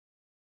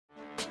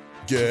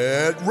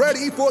Get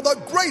ready for the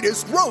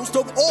greatest roast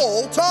of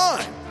all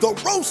time, the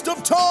Roast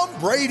of Tom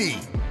Brady,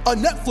 a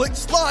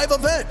Netflix live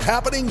event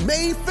happening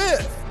May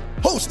 5th.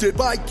 Hosted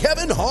by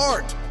Kevin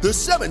Hart, the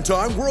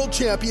 7-time world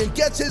champion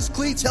gets his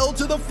cleats held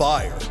to the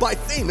fire by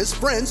famous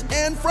friends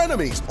and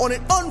frenemies on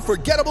an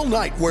unforgettable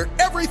night where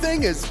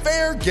everything is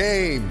fair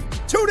game.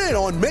 Tune in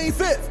on May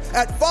 5th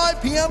at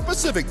 5 p.m.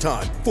 Pacific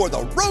time for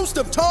the Roast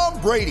of Tom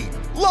Brady,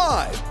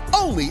 live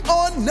only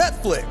on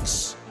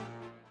Netflix.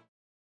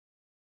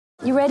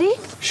 You ready?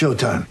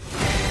 Showtime.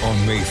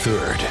 On May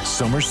 3rd,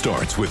 summer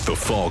starts with The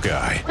Fall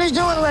Guy. Let's do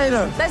it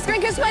later. Let's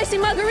drink a spicy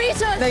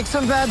margarita. Make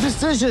some bad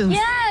decisions.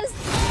 Yes!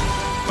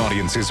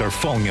 Audiences are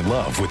falling in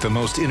love with the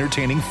most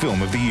entertaining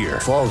film of the year.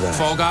 Fall Guy.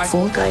 Fall Guy?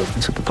 Fall guy.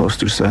 That's what the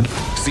poster said.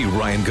 See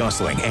Ryan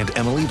Gosling and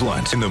Emily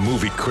Blunt in the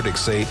movie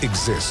critics say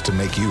exists to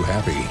make you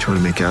happy. Trying to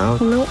make it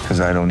out? Nope. Because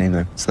I don't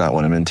either. It's not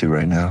what I'm into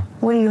right now.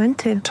 What are you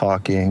into?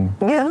 Talking.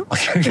 Yeah.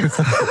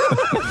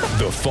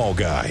 The Fall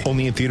Guy.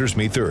 Only in theaters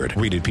May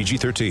 3rd. Rated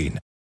PG-13.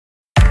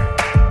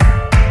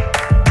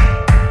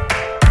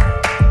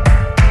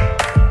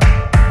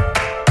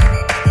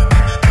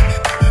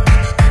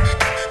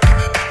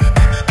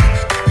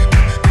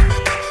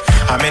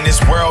 I'm in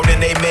this world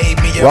and they made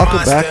me a Welcome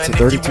monster, back and to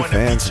if 32 you wanna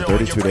Fans be in sure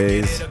 32 you're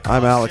ready Days. to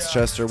I'm go. Alex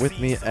Chester. With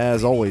me,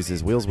 as always,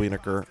 is Wheels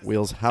Wienerker.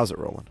 Wheels, how's it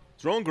rolling?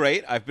 It's rolling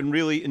great. I've been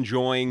really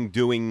enjoying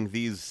doing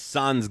these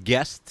Sans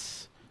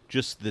guests,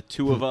 just the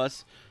two of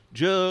us.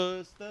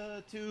 Just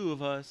the two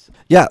of us.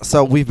 Yeah,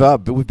 so we've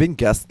been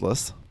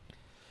guestless.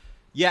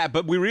 Yeah,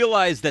 but we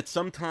realize that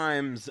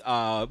sometimes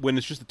when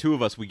it's just the two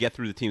of us, we get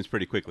through the teams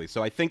pretty quickly.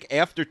 So I think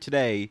after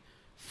today,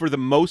 for the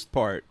most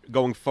part,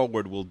 going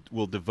forward,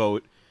 we'll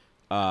devote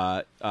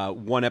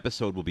one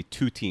episode will be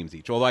two teams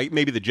each. Although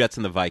maybe the Jets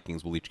and the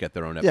Vikings will each get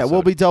their own episode. Yeah,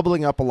 we'll be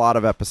doubling up a lot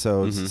of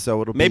episodes,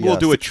 so it'll Maybe be we'll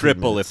do a 16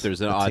 triple minutes if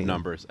there's an a odd team.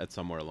 number at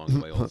somewhere along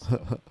the way.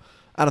 Also,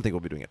 I don't think we'll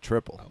be doing a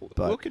triple, we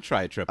but could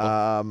try a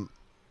triple.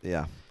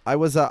 yeah. I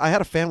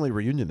had a family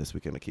reunion this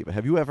weekend, Akiva.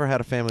 Have you ever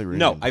had a family reunion?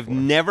 No, I've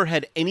before? never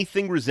had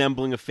anything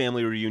resembling a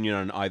family reunion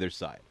on either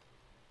side.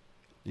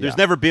 There's Yeah.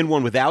 never been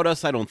one without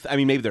us. I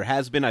mean, maybe there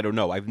has been. I don't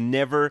know.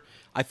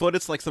 I thought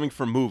it's like something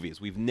from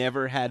movies. We've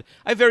never had.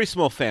 I have very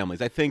small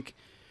families. I think,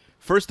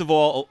 first of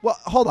all, Well,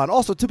 hold on.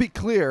 Also, to be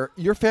clear,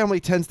 your family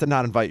tends to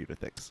not invite you to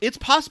things. it's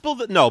possible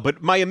that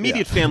but my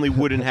immediate family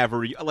wouldn't have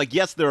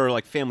yes, there are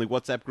like family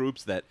WhatsApp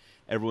groups that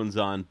everyone's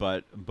on,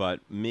 but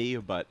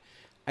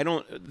I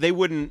don't. They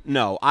wouldn't.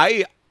 No,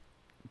 I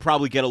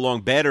probably get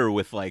along better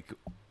with like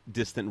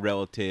distant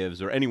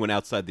relatives or anyone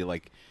outside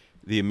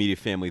the immediate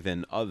family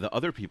than the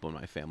other people in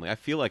my family. I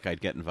feel like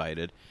I'd get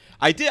invited.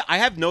 I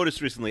have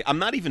noticed recently, I'm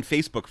not even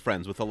Facebook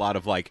friends with a lot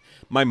of like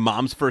my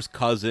mom's first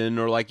cousin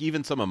or like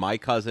even some of my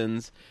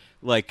cousins.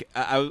 Like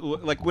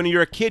like when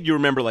you're a kid, you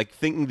remember like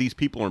thinking these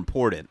people are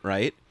important,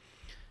 right?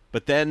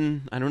 But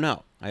then I don't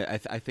know.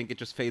 I think it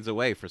just fades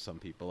away for some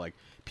people. Like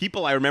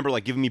people I remember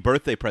like giving me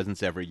birthday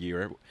presents every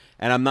year,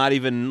 and I'm not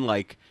even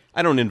like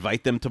I don't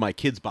invite them to my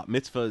kids' bat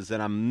mitzvahs,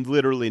 and I'm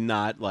literally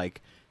not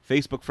like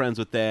Facebook friends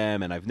with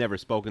them, and I've never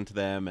spoken to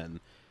them, and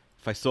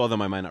if I saw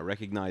them, I might not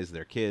recognize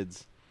their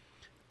kids.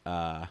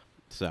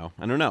 So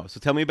I don't know.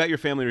 So tell me about your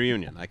family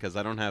reunion, because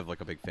I don't have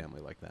like a big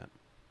family like that.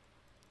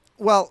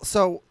 Well,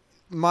 so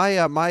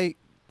my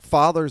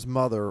father's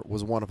mother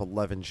was one of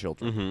 11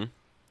 children. Mm-hmm.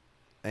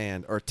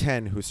 Or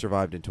 10 who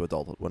survived into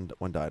adulthood.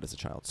 One died as a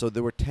child. So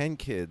there were 10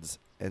 kids,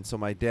 and so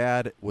my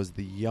dad was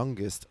the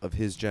youngest of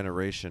his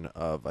generation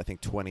of, I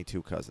think,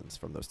 22 cousins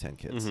from those 10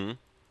 kids. Mm-hmm.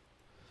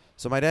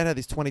 So my dad had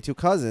these 22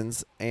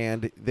 cousins,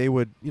 and they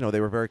would,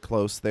 they were very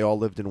close. They all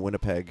lived in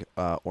Winnipeg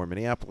or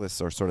Minneapolis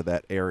or sort of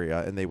that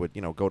area, and they would,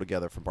 go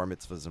together for bar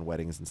mitzvahs and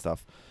weddings and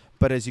stuff.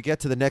 But as you get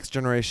to the next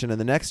generation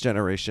and the next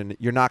generation,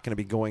 you're not going to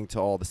be going to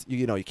all this.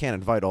 You can't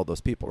invite all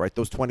those people, right?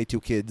 Those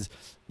 22 kids,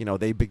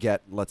 they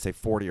beget, let's say,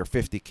 40 or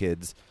 50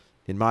 kids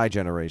in my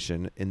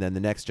generation, and then the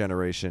next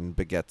generation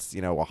begets,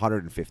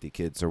 150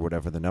 kids or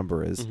whatever the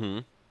number is.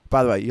 Mm-hmm.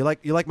 By the way, you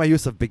like my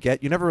use of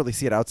beget? You never really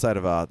see it outside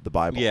of the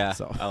Bible. Yeah,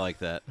 so. I like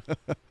that.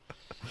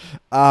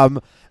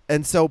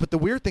 And so, but the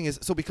weird thing is,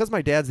 so because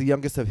my dad's the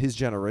youngest of his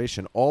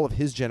generation, all of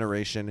his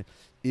generation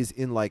is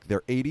in like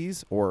their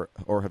 80s or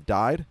have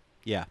died.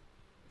 Yeah.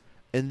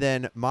 And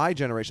then my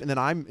generation,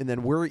 and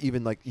then we're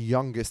even like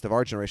youngest of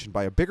our generation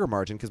by a bigger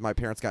margin because my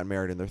parents got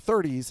married in their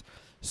 30s.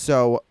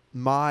 So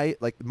my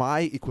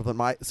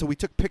equivalent, so we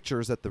took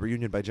pictures at the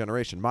reunion by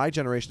generation. My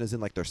generation is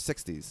in like their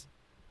 60s.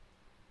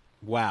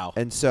 Wow.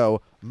 And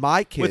so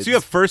my kids Wait, so you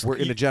have were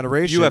in a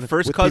generation. You have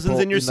first with cousins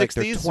people in your like,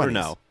 their 60s or 20s.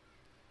 no?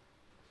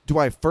 Do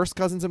I have first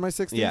cousins in my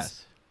 60s?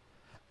 Yes.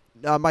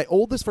 My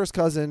oldest first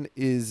cousin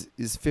is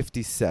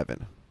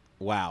 57.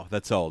 Wow,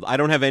 that's old. I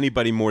don't have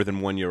anybody more than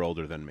 1 year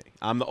older than me.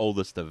 I'm the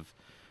oldest of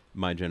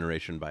my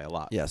generation by a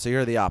lot. Yeah, so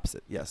you're the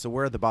opposite. Yeah, so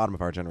we're at the bottom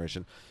of our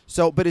generation.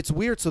 So, but it's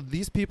weird. So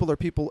these people are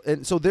people,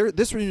 and so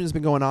this reunion has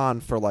been going on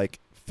for like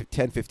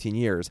 10, 15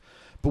 years,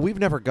 but we've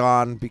never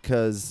gone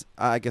because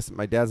I guess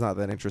my dad's not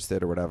that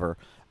interested or whatever.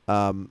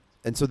 And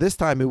so this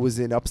time it was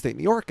in upstate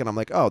New York, and I'm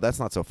like, oh, that's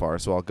not so far,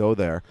 so I'll go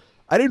there.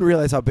 I didn't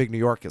realize how big New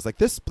York is. Like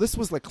this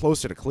was like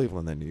closer to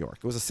Cleveland than New York.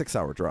 It was a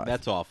 6-hour drive.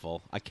 That's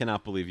awful. I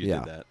cannot believe you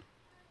did that.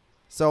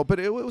 So, but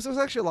it was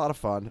actually a lot of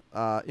fun.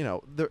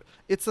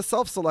 It's a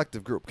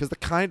self-selective group because the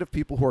kind of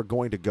people who are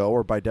going to go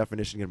are by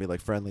definition going to be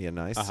like friendly and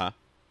nice.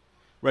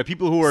 Right,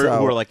 people who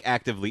are like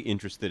actively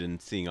interested in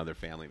seeing other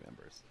family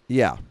members.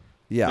 Yeah.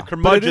 The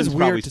But it is curmudgeons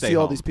probably weird to stay see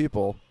all home. these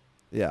people.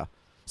 Yeah.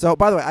 So,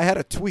 by the way, I had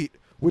a tweet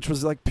which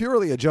was like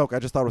purely a joke. I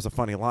just thought it was a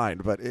funny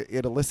line, but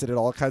it elicited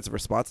all kinds of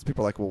responses.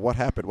 People are like, "Well, what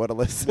happened? What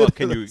elicited?" Well,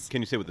 can this?"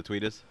 you say what the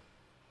tweet is?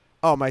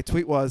 Oh, my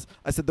tweet was,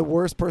 I said the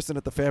worst person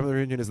at the family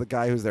reunion is the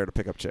guy who's there to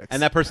pick up chicks.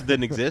 And that person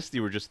didn't exist?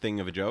 You were just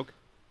thinking of a joke?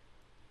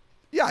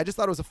 Yeah, I just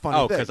thought it was a funny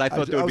Oh, thing. because I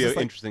thought there would be an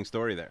interesting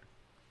story there.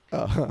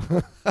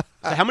 So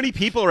how many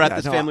people are at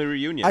this family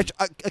reunion?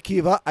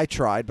 Akiva, I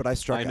tried, but I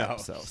struck I know.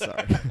 out, so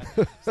sorry.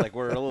 It's like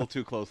we're a little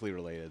too closely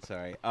related.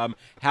 Sorry.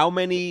 How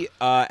many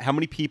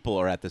people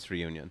are at this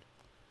reunion?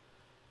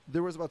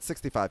 There was about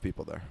 65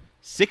 people there.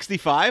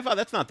 65? Oh,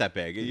 that's not that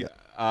big. Yeah.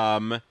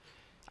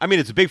 I mean,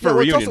 it's big for a well,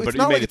 reunion, also, but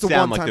you made it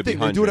sound like there'd be thing.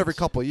 hundreds. They do it every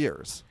couple of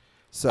years.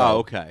 So. Oh,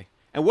 okay.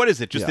 And what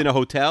is it? Just Yeah. in a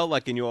hotel,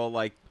 like, and you all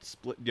like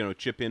split,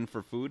 chip in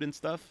for food and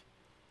stuff?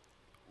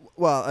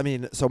 Well, I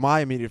mean, so my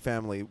immediate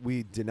family,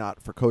 we did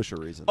not for kosher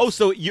reasons. Oh,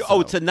 so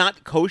it's a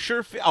not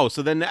kosher?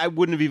 So then I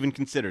wouldn't have even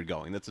considered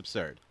going. That's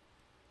absurd.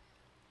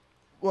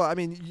 Well, I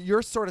mean,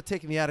 you're sort of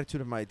taking the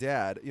attitude of my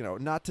dad,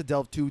 not to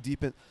delve too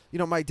deep in.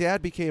 My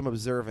dad became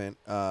observant,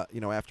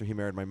 after he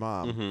married my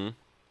mom.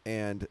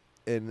 And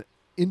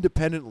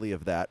independently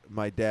of that,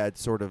 my dad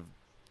sort of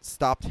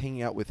stopped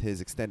hanging out with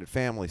his extended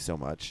family so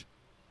much.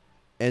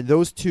 And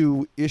those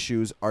two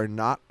issues are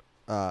not,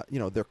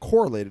 they're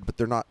correlated, but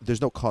they're not.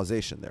 There's no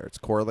causation there. It's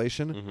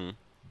correlation.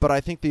 But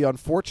I think the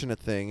unfortunate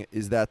thing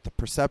is that the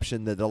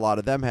perception that a lot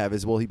of them have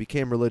is, well, he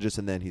became religious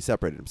and then he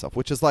separated himself,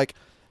 which is like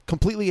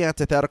completely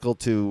antithetical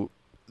to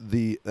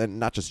and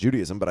not just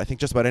Judaism, but I think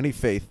just about any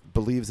faith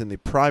believes in the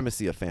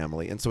primacy of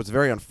family. And so it's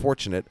very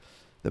unfortunate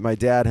that my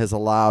dad has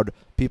allowed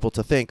people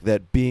to think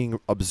that being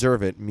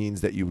observant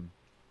means that you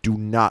do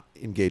not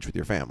engage with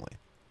your family.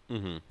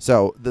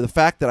 So the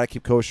fact that I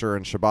keep kosher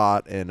and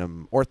Shabbat and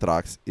I'm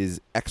Orthodox is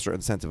extra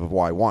incentive of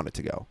why I wanted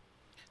to go.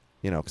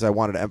 Because I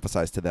wanted to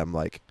emphasize to them,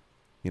 like,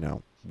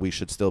 we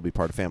should still be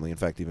part of family. In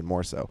fact, even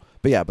more so.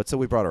 But so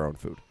we brought our own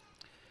food.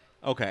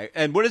 Okay,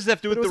 and what does that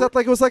have to do with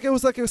it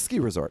was like a ski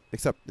resort,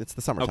 except it's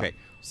the summertime. Okay,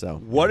 so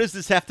what does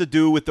this have to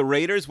do with the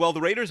Raiders? Well, the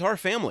Raiders are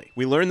family.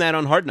 We learned that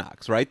on Hard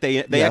Knocks, right? They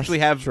Yes, actually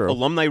have true.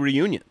 alumni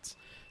reunions.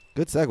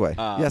 Good segue.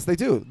 Yes, they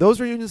do. Those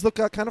reunions look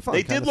kind of fun.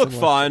 They did look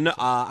fun.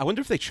 I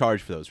wonder if they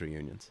charge for those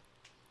reunions.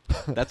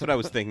 That's what I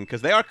was thinking,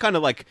 because they are kind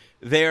of like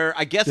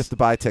I guess. Just to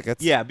buy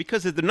tickets. Yeah,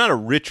 because they're not a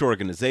rich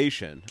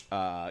organization.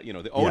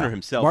 The owner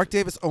himself. Mark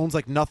Davis owns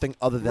like nothing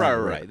other than the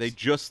right. They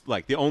just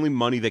the only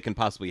money they can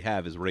possibly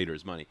have is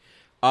Raiders money.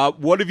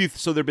 What have you?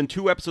 So there've been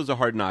 2 episodes of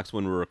Hard Knocks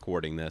when we're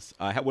recording this.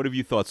 What have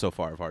you thought so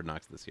far of Hard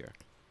Knocks this year?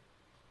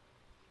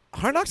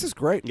 Hard Knocks is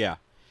great. Yeah,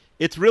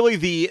 it's really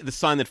the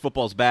sign that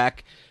football's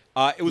back.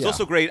 It was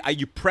also great.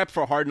 You prep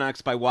for Hard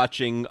Knocks by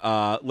watching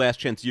Last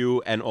Chance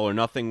U and All or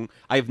Nothing.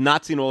 I have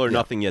not seen All or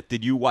Nothing yet.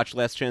 Did you watch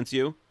Last Chance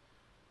U?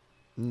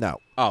 No.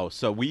 Oh,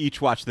 so we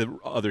each watched the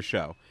other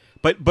show.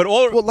 But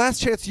Last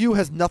Chance U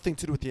has nothing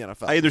to do with the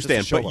NFL. I understand, It's just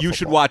a show but about you should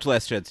football. watch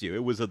Last Chance U.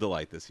 It was a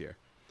delight this year.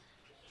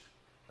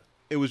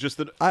 It was just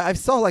that I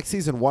saw like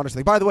season 1 or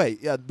something. By the way,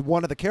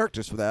 one of the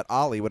characters for that,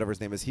 Ollie, whatever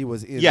his name is, he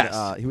was in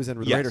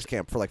Raiders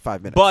camp for like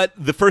 5 minutes. But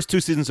the first 2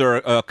 seasons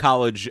are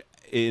college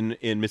in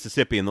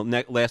Mississippi, and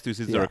the last 2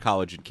 seasons are a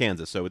college in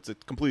Kansas. So it's a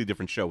completely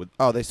different show.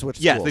 They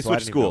switched. Yes, schools, they so I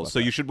switched didn't even know schools. about So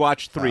that. you should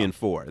watch 3 and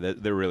 4.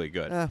 They're really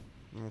good.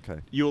 Okay.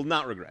 You will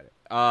not regret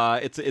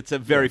it. It's a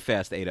very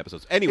fast 8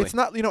 episodes. Anyway, it's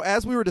not.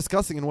 As we were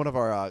discussing in one of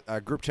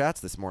our group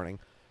chats this morning,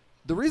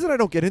 the reason I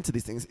don't get into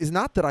these things is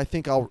not that I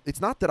think it's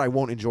not that I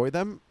won't enjoy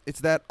them. It's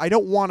that I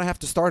don't want to have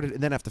to start it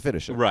and then have to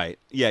finish it. Right.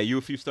 Yeah.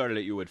 If you started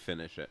it, you would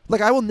finish it. Like,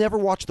 I will never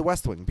watch The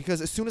West Wing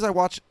because as soon as I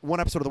watch one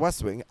episode of The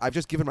West Wing, I've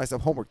just given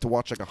myself homework to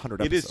watch like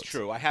 100 episodes. It is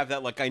true. I have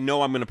that. Like, I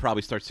know I'm going to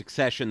probably start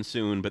Succession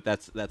soon, but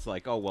that's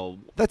like, oh well.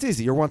 That's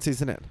easy. You're 1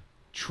 season in.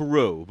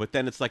 True, but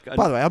then it's like.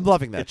 By the way, I'm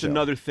loving that. It's show.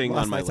 another thing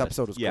Last on my night's list.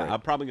 episode was yeah, great.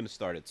 I'm probably going to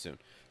start it soon.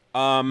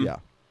 Yeah.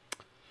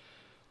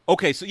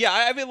 Okay, so yeah,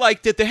 I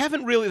liked it. There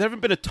haven't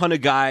been a ton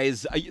of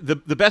guys.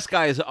 The best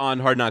guys on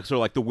Hard Knocks are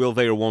like the will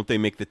they or won't they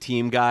make the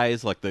team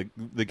guys, like the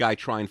guy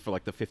trying for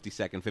like the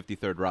 52nd,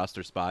 53rd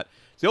roster spot.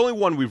 So the only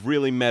one we've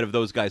really met of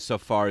those guys so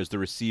far is the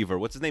receiver.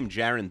 What's his name?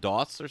 Jaron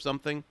Doss or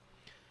something?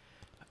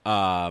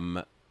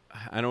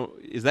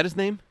 Is that his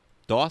name?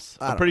 Doss?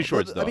 I'm pretty sure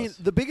it's Doss. I mean,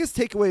 the biggest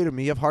takeaway to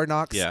me of Hard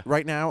Knocks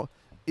right now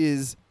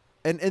is,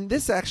 and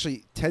this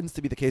actually tends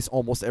to be the case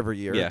almost every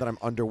year, that I'm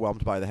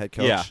underwhelmed by the head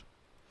coach. Yeah.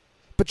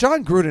 But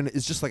John Gruden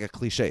is just like a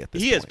cliche at this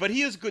point. He is, but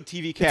he is a good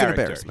TV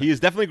character. He is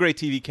definitely a great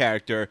TV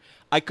character.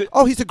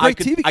 He's a great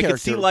TV character. I could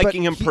see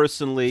liking him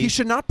personally. He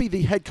should not be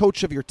the head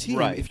coach of your team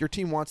Right. if your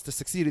team wants to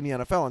succeed in the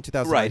NFL in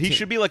 2019. Right. He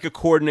should be like a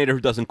coordinator who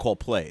doesn't call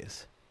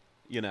plays.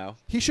 You know,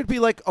 He should be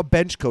like a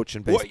bench coach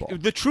in baseball. Well,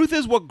 the truth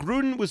is, what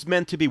Gruden was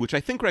meant to be, which I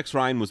think Rex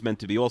Ryan was meant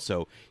to be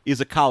also,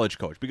 is a college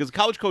coach. Because a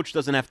college coach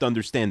doesn't have to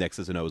understand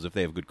X's and O's if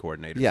they have good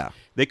coordinators. Yeah.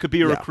 They could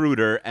be a Yeah.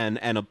 recruiter and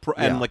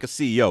like a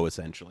CEO,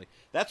 essentially.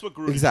 That's what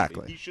Gruden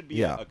Exactly. should be. He should be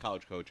Yeah. a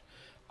college coach.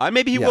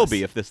 Maybe he will Yes.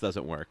 be if this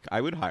doesn't work.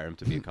 I would hire him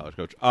to be a college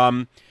coach.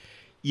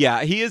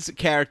 Yeah, he is a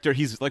character.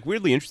 He's like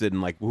weirdly interested in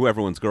like who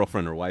everyone's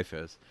girlfriend or wife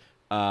is.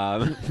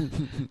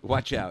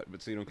 Watch out,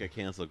 but so you don't get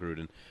canceled,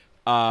 Gruden.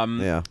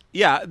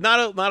 Yeah, not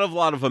a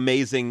lot of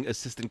amazing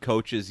assistant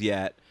coaches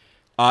yet.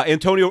 The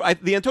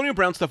Antonio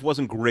Brown stuff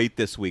wasn't great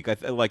this week.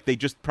 Like they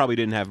just probably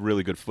didn't have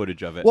really good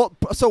footage of it. Well,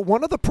 so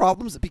one of the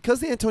problems, because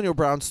the Antonio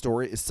Brown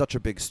story is such a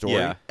big story,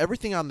 Yeah.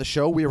 everything on the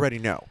show we already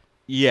know.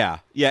 Yeah,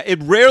 it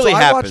rarely So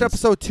I happens. watched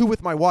episode 2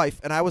 with my wife,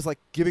 and I was like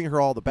giving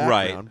her all the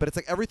background, Right. but it's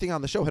like everything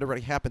on the show had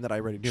already happened that I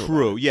already knew.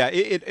 True. about. Yeah,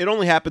 it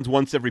only happens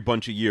once every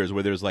bunch of years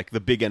where there's like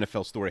the big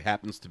NFL story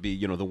happens to be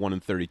the 1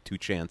 in 32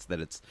 chance that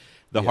it's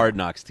the Hard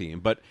Knocks team.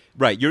 But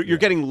right, you're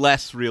getting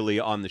less really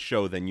on the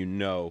show than you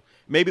know.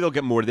 Maybe they'll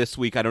get more this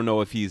week. I don't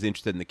know if he's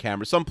interested in the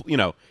camera.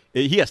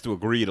 He has to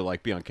agree to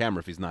like be on camera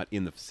if he's not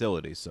in the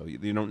facility. So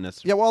you don't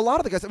necessarily. Yeah, well, a lot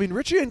of the guys. I mean,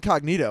 Richie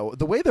Incognito,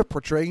 the way they're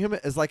portraying him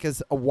is like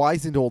as a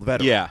wizened old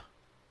veteran. Yeah.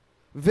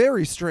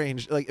 Very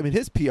strange. Like, I mean,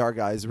 his PR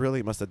guys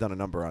really must have done a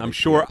number on him. I'm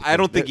sure. I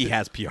don't think he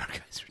has PR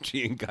guys,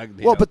 Richie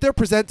Incognito. Well, but they're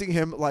presenting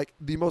him like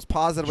the most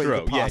positive way you True.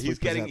 could possibly He's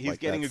getting present, like,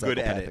 getting a that good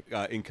edit.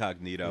 psychopathic-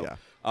 Incognito.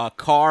 Yeah.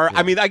 Carr.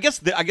 I mean, I guess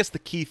the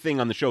key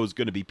thing on the show is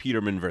going to be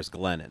Peterman versus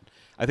Glennon.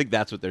 I think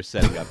that's what they're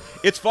setting up.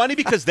 It's funny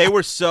because they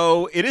were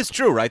so. It is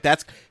true, right?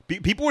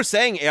 People were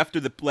saying after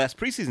the last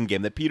preseason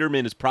game that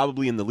Peterman is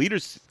probably in the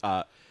leader's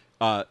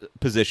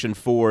position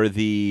for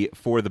the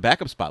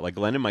backup spot. Like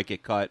Glennon might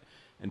get cut.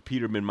 And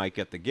Peterman might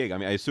get the gig. I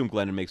mean, I assume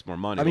Glennon makes more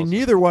money. I mean, also.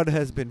 neither one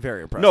has been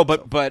very impressive. No,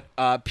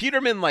 but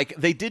Peterman, like,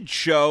 they did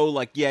show,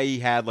 like, yeah, he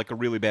had, like, a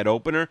really bad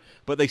opener,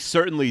 but they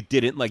certainly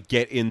didn't, like,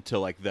 get into,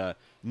 like, the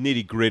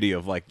nitty-gritty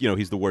of, like,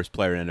 he's the worst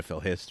player in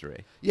NFL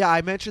history. Yeah,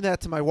 I mentioned that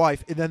to my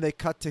wife, and then they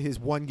cut to his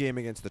one game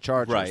against the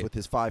Chargers Right. with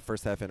his 5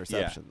 first-half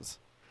interceptions.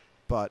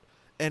 But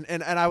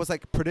and I was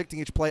like predicting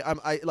each play.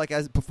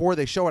 As before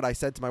they show it, I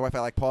said to my wife,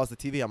 I pause the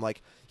TV. I'm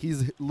like,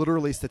 he's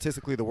literally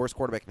statistically the worst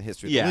quarterback in the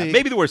history of Yeah, the league.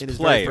 maybe the worst in his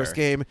player. very first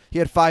game. He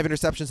had 5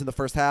 interceptions in the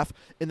first half,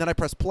 and then I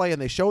press play and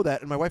they show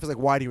that, and my wife is like,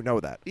 why do you know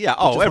that? Yeah,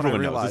 Which is when I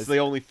everyone knows. realized- It's the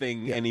only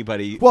thing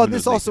anybody. Well, who and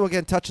this knows also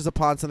again touches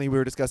upon something we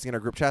were discussing in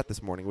our group chat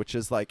this morning, which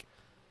is like,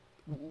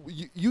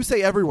 you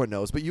say everyone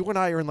knows, but you and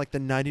I are in like the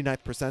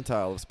 99th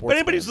percentile of sports. But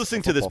anybody who's fans, listening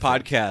of to this football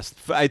fans.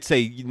 podcast, I'd say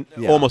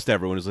Yeah. almost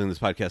everyone who's listening to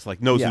this podcast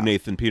like knows Yeah. who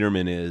Nathan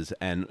Peterman is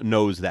and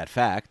knows that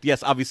fact.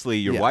 Yes, obviously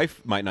your Yeah.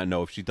 wife might not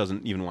know if she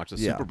doesn't even watch the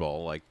Yeah. Super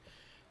Bowl. Like,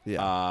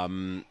 Yeah.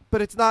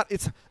 But it's not.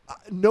 It's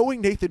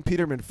knowing Nathan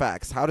Peterman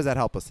facts. How does that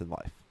help us in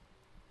life?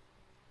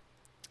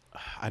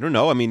 I don't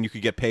know. I mean, you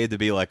could get paid to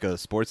be like a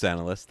sports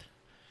analyst.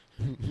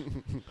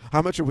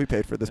 How much are we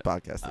paid for this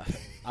podcast?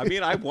 I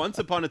mean, I once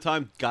upon a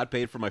time got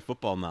paid for my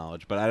football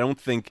knowledge, but I don't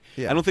think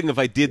Yeah. if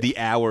I did the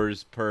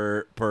hours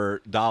per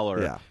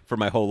dollar Yeah. for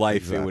my whole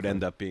life, it would Exactly.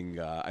 end up being.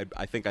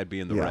 I think I'd be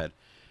in the Yeah. red.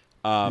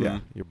 Yeah,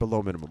 you're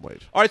below minimum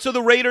wage. All right, so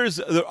the Raiders,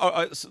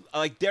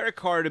 like Derek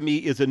Carr to me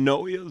is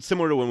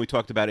similar to when we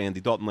talked about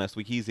Andy Dalton last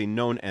week. He's a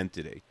known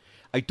entity.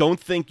 I don't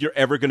think you're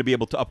ever going to be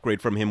able to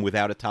upgrade from him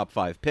without a top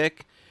 5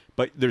 pick.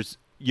 But there's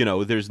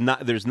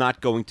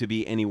not going to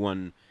be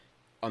anyone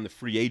on the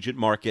free agent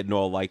market in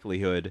all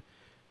likelihood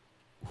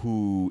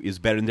who is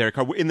better than Derek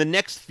Carr. In the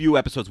next few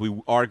episodes, we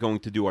are going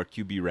to do our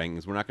QB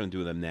rankings. We're not going to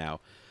do them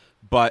now,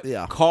 but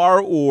Yeah. Carr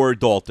or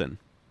Dalton.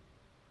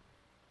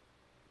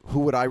 Who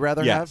would I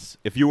rather have? Yes,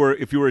 if you were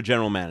a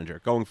general manager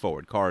going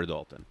forward, Carr or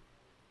Dalton.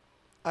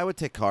 I would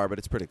take Carr, but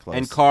it's pretty close.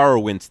 And Carr or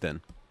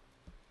Winston.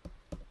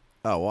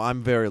 Oh, well,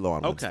 I'm very low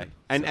on Okay. Winston,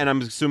 And so. and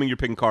I'm assuming you're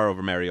picking Carr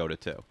over Mariota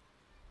too.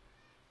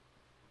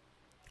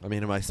 I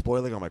mean, am I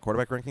spoiling on my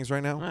quarterback rankings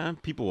right now?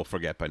 People will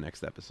forget by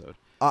next episode.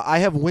 I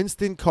have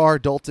Winston, Carr,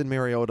 Dalton,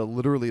 Mariota,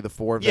 literally the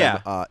 4 of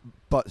them,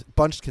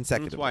 bunched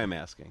consecutively. That's why I'm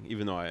asking,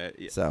 even though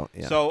So,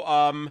 yeah.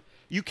 So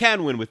you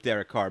can win with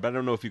Derek Carr, but I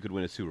don't know if you could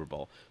win a Super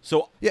Bowl.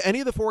 So Yeah, any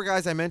of the 4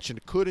 guys I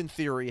mentioned could, in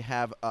theory,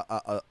 have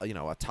a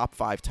top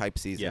 5 type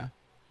season. Yeah.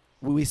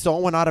 We saw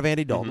one out of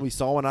Andy Dalton. We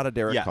saw one out of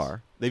Derek yes,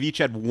 Carr. they've each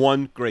had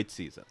one great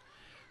season.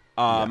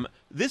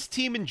 This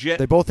team in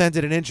They both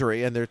ended in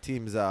injury, and their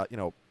teams,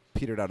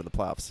 petered out of the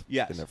playoffs.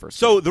 Yes. In their first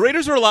So season. the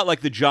Raiders are a lot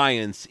like the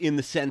Giants in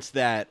the sense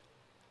that,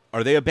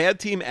 are they a bad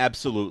team?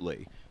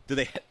 Absolutely. Do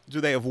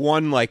they have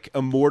one like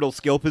immortal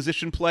skill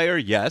position player?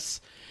 Yes.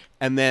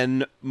 And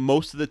then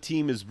most of the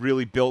team is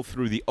really built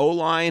through the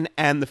O-line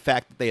and the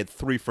fact that they had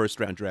 3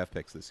 first-round draft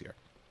picks this year.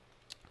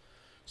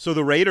 So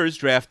the Raiders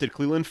drafted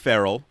Cleveland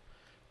Farrell,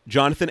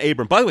 Jonathan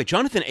Abram. By the way,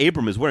 Jonathan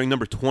Abram is wearing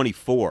number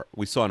 24.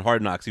 We saw in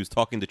Hard Knocks. He was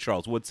talking to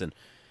Charles Woodson.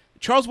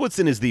 Charles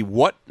Woodson is the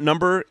what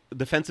number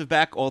defensive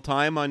back all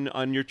time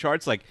on your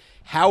charts? Like,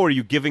 how are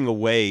you giving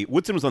away?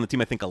 Woodson was on the team,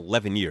 I think,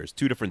 11 years,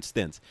 2 different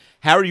stints.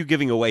 How are you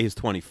giving away his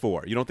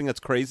 24? You don't think that's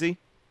crazy?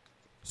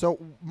 So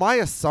my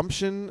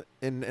assumption,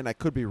 and I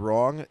could be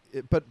wrong,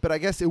 but I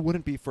guess it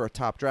wouldn't be for a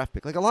top draft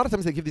pick. Like a lot of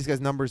times they give these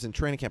guys numbers in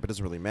training camp, it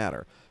doesn't really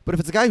matter. But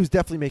if it's a guy who's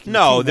definitely making the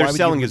team, why they're would you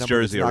selling give his him a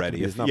number that's jersey not gonna already.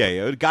 be his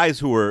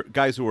number?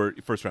 Guys who were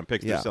first round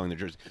picks, they're selling their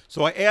jersey.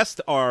 So I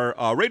asked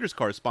our Raiders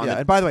correspondent. Yeah,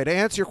 and by the way, to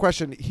answer your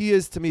question, he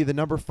is to me the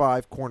number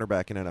 5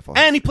 cornerback in NFL.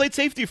 And he played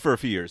safety for a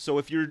few years. So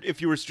if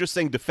you were just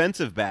saying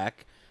defensive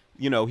back,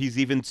 he's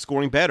even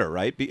scoring better,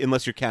 right?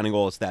 Unless you're counting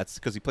all his stats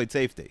because he played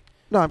safety.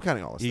 No, I'm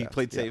counting all his He stats.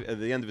 played safe at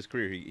the end of his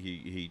career.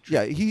 He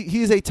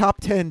is a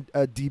top 10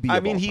 DB. I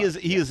of mean, all he time.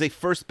 is a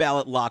first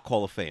ballot lock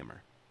Hall of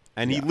Famer,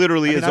 and he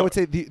literally is. I would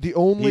say the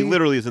only he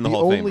literally is in the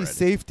Hall of Fame only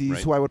already, safties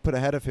right? who I would put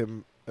ahead of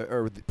him,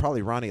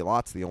 probably Ronnie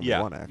Lott's the only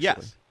one actually.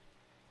 Yes.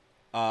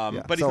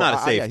 Yeah. But he's So, not a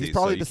safety. he's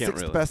probably so the you can't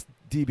 6th really... best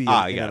DB in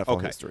NFL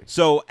okay. history.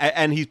 So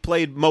and he's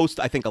played most,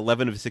 I think,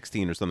 11 of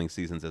 16 or something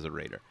seasons as a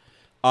Raider.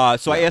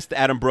 So I asked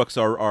Adam Brooks,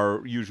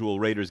 our usual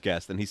Raiders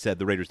guest, and he said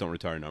the Raiders don't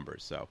retire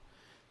numbers. So.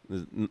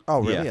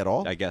 Oh, really? Yeah, At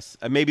all? I guess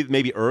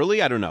maybe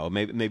early. I don't know.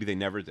 Maybe they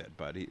never did.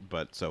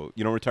 But so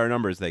you don't retire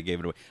numbers. They gave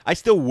it away. I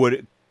still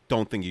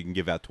don't think you can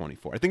give out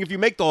 24. I think if you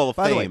make the Hall of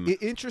By Fame. the way,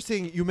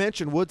 interesting. You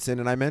mentioned Woodson,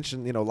 and I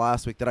mentioned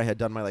last week that I had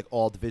done my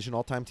all division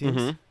all time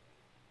teams.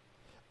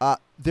 Mm-hmm.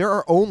 There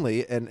are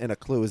only, and a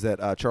clue is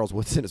that Charles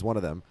Woodson is one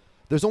of them.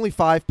 There's only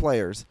 5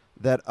 players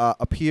that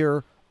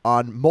appear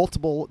on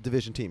multiple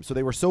division teams. So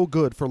they were so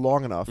good for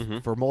long enough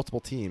for multiple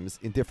teams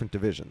in different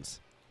divisions.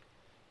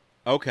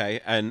 Okay,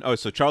 and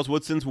so Charles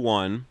Woodson's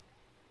one.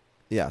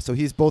 Yeah, so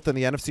he's both in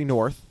the NFC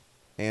North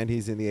and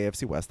he's in the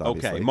AFC West,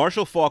 obviously. Okay,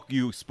 Marshall Faulk,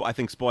 I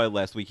think spoiled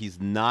last week. He's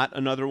not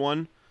another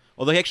one.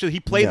 Although he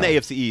played in the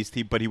AFC East,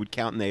 but he would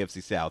count in the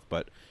AFC South,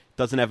 but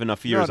doesn't have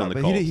enough years on the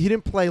but Colts. he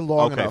didn't play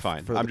long enough. Okay,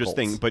 fine. For I'm the just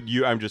Colts.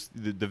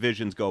 thinking, the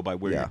divisions go by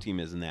where your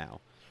team is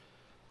now.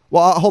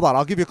 Well, hold on.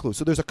 I'll give you a clue.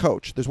 So there's a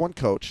coach. There's one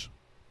coach.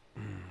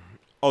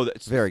 Oh,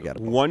 that's very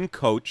gettable. One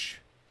coach.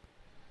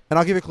 And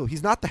I'll give you a clue.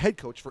 He's not the head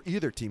coach for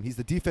either team. He's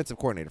the defensive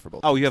coordinator for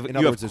both. Oh, teams.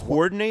 you have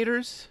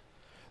coordinators?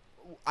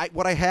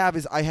 What I have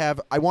is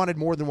I wanted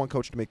more than one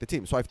coach to make the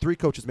team, so I have 3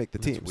 coaches make the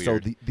team.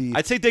 Weird. So the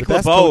I'd say Dick the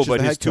best LeBeau, coach is but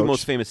the his head 2 coach.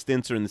 most famous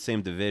stints are in the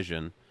same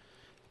division.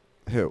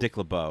 Who? Dick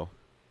LeBeau.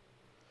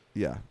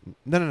 Yeah.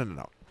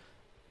 No.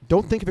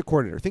 Don't think of it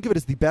coordinator. Think of it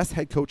as the best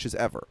head coaches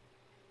ever.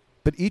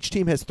 But each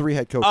team has 3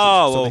 head coaches.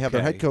 Oh, so they have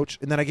their head coach,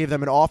 and then I gave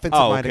them an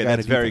offensive-minded guy and a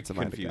that's very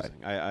defensive-minded confusing.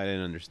 guy. I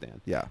didn't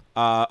understand. Yeah.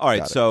 All right,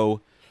 Got it.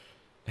 so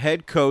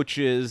head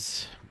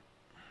coaches,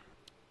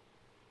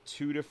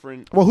 2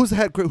 different. Well, who's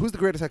the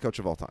greatest head coach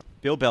of all time?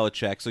 Bill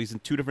Belichick. So he's in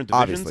 2 different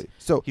divisions. Obviously.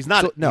 So he's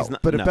not. So, he's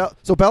not, but no.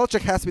 so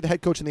Belichick has to be the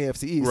head coach in the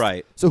AFC East.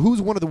 Right. So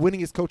who's one of the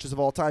winningest coaches of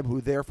all time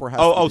who therefore has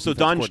to be the So defensive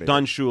coordinator?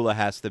 Don Shula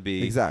has to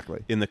be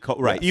Exactly. in the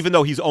right. Yes. Even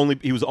though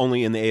he was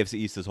only in the AFC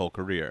East his whole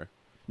career.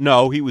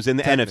 No, he was in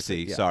the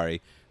Technically, NFC. yeah.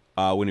 Sorry,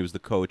 when he was the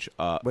coach.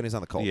 When he's on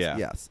the Colts. Yeah.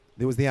 Yes.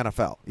 It was the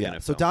NFL. The Yeah.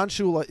 NFL. So Don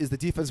Shula is the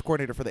defensive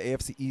coordinator for the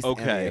AFC East and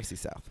the Okay. AFC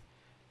South.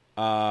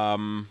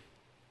 Um.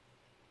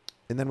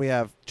 And then we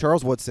have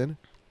Charles Woodson.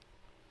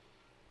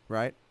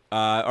 Right.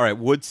 All right,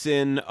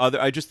 Woodson.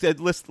 I just did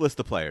list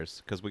the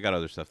players because we got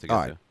other stuff to get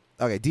All right.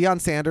 Okay. Deion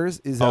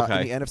Sanders is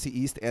Okay. in the NFC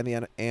East and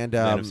the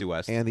NFC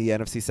West and the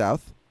NFC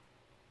South.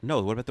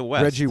 No, what about the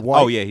West? Reggie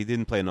White. Oh yeah, he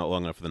didn't play not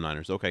long enough for the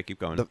Niners. Okay, keep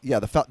going.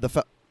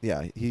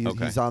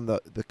 He's on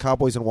the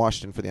Cowboys in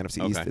Washington for the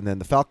NFC East, and then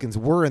the Falcons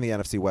were in the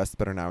NFC West,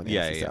 but are now in the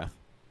NFC South.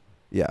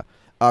 Yeah.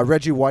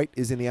 Reggie White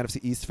is in the NFC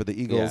East for the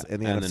Eagles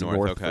and the NFC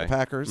North for the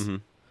Packers. Mm-hmm.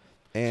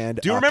 And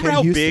do you remember Ken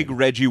how Houston. big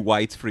Reggie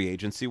White's free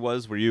agency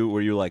was? Were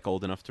you like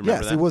old enough to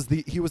remember yes,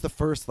 that? he was the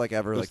first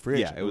ever free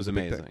agent. Yeah, it was a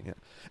big amazing. thing, yeah.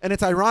 And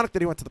it's ironic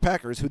that he went to the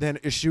Packers, who then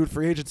eschewed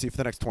free agency for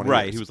the next 20 years.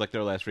 Right, he was like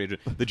their last free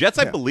agent. The Jets,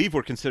 I believe,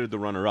 were considered the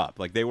runner-up.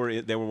 Like they were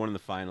one of the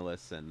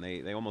finalists, and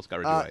they almost got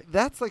Reggie White.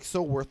 That's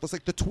so worthless.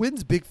 Like the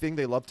Twins' big thing,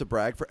 they love to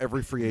brag for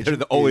every free agent.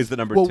 They're always the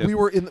number 2.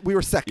 Well, we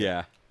were second.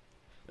 Yeah.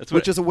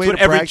 Which is a way to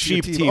every brag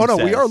cheap to your team. Oh no,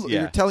 says. we are.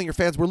 Yeah. You're telling your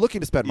fans we're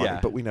looking to spend money,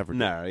 but we never do.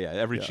 No,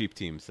 every cheap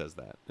team says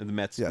that. And the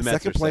Mets. Yeah, the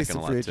Mets second are place second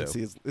in a free lot,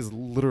 agency too. is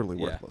literally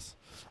worthless.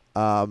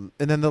 And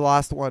then the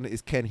last one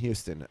is Ken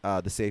Houston,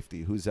 the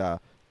safety, who's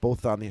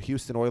both on the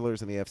Houston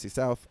Oilers in the AFC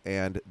South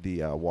and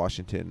the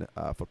Washington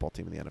football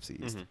team in the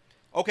NFC East.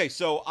 Mm-hmm. Okay,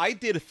 so I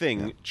did a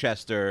thing,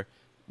 Chester,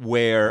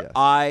 where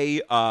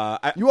I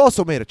you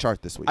also made a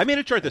chart this week. I made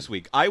a chart this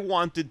week. I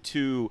wanted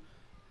to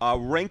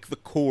rank the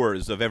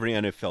cores of every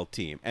NFL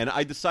team, and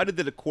I decided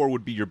that a core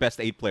would be your best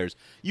 8 players.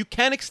 You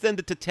can extend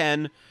it to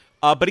 10,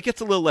 but it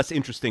gets a little less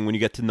interesting when you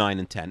get to 9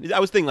 and 10. I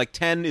was thinking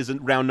 10 is a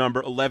round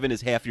number, 11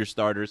 is half your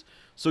starters,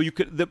 so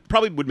that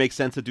probably would make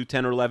sense to do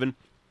 10 or 11.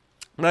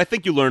 But I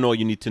think you learn all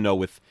you need to know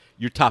with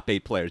your top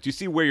 8 players. You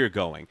see where you're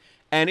going,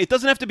 and it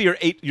doesn't have to be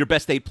your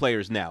best 8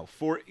 players now.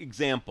 For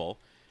example,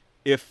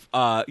 if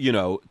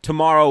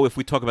tomorrow, if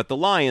we talk about the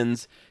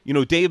Lions,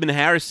 Damon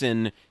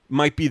Harrison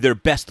might be their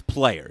best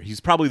player. He's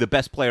probably the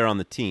best player on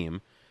the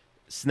team.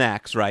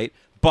 Snacks, right?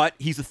 But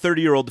he's a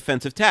 30-year-old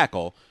defensive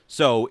tackle.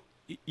 So,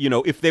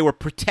 if they were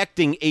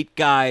protecting 8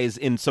 guys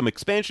in some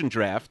expansion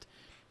draft,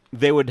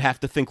 they would have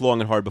to think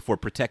long and hard before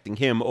protecting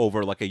him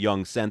over like a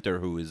young center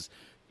who is,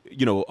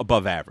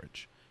 above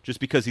average. just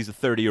because he's a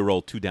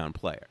 30-year-old two-down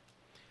player.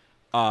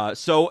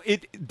 So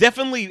it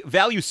definitely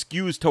value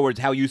skews towards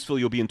how useful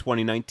you'll be in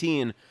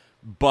 2019,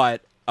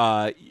 but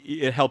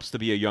it helps to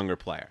be a younger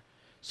player.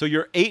 So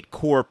you're 8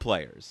 core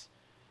players.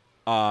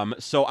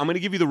 So I'm going to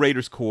give you the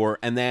Raiders core,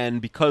 and then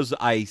because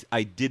I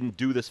didn't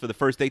do this for the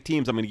first 8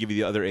 teams, I'm going to give you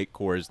the other 8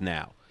 cores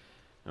now.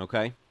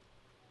 Okay?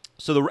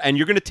 So I'm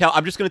just going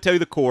to tell you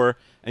the core,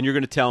 and you're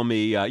going to tell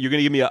me you're going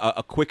to give me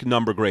a quick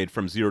number grade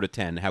from 0 to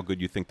 10 how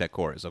good you think that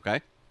core is,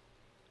 okay?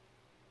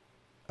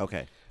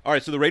 Okay. All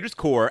right, so the Raiders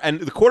core, and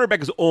the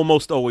quarterback is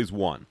almost always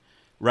 1,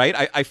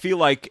 right? I feel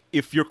like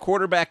if your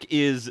quarterback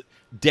is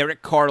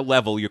Derek Carr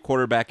level, your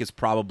quarterback is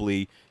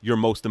probably your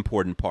most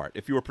important part.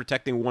 If you were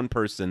protecting one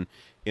person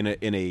in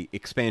a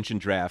expansion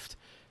draft,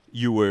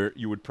 you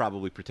would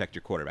probably protect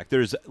your quarterback.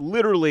 There's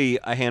literally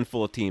a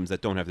handful of teams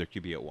that don't have their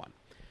QB at 1.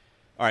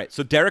 All right,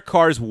 so Derek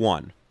Carr's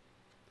 1.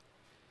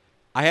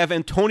 I have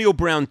Antonio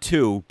Brown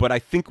 2, but I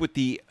think with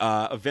the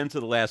events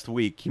of the last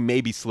week, he may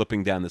be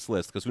slipping down this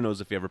list because who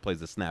knows if he ever plays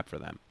the snap for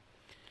them.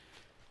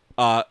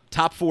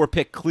 Top 4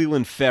 pick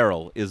Cleveland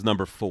Ferrell is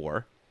number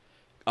 4.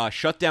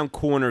 Shutdown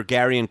corner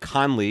Garyon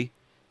Conley.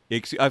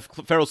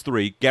 Ferrell's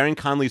 3. Garyon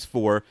Conley's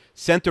 4.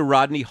 Center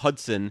Rodney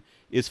Hudson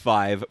is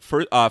 5.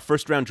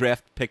 First-round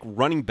draft pick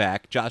running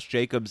back Josh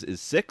Jacobs is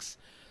 6.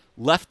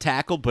 Left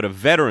tackle, but a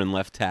veteran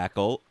left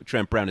tackle,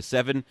 Trent Brown is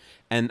 7,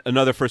 and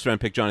another first-round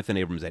pick, Jonathan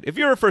Abrams 8. If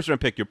you're a first-round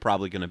pick, you're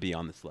probably going to be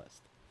on this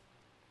list.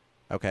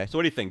 Okay. So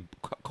what do you think?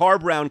 Carr,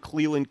 Brown,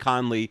 Cleveland,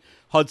 Conley,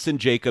 Hudson,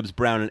 Jacobs,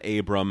 Brown, and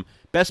Abram.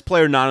 Best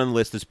player not on the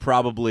list is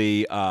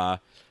probably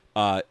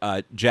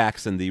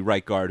Jackson, the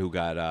right guard who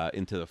got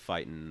into the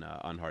fight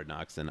on Hard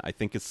Knocks, and I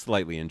think is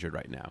slightly injured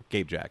right now.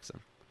 Gabe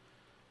Jackson.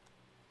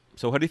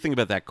 So what do you think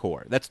about that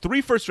core? That's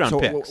 3 first-round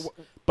picks,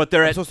 but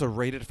they're I'm supposed to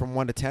rate it from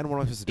 1 to 10? What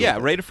am I supposed to do? Yeah,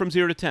 rate it from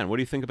 0 to 10. What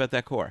do you think about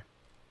that core?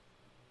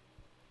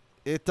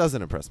 It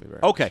doesn't impress me very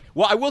Okay. much.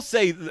 Well, I will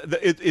say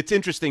it's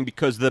interesting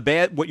because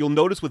what you'll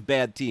notice with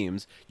bad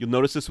teams, you'll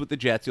notice this with the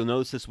Jets, you'll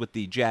notice this with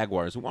the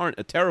Jaguars, who aren't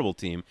a terrible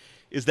team,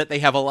 is that they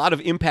have a lot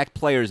of impact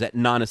players at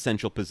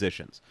non-essential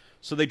positions.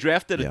 So they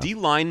drafted a D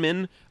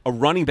lineman, a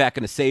running back,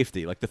 and a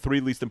safety, like the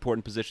 3 least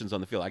important positions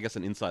on the field. I guess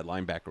an inside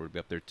linebacker would be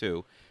up there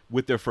too,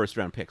 with their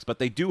first-round picks. But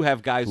they do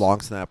have guys.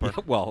 Long snapper.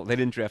 Well, they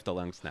didn't draft a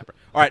long snapper.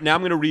 All right, now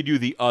I'm going to read you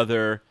the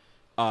other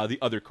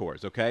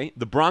cores. Okay,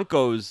 the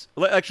Broncos.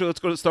 Actually,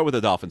 let's start with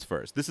the Dolphins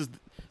first. This is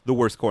the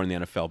worst core in the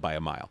NFL by a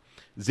mile.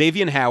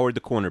 Xavier Howard,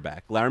 the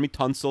cornerback. Laramie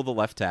Tunsil, the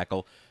left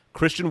tackle.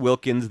 Christian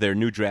Wilkins, their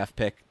new draft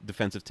pick,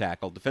 defensive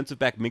tackle. Defensive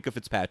back, Minkah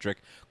Fitzpatrick.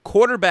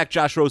 Quarterback,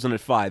 Josh Rosen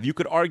at 5. You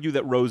could argue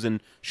that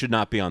Rosen should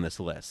not be on this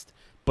list.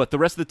 But the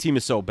rest of the team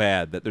is so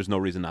bad that there's no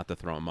reason not to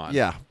throw him on.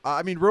 Yeah.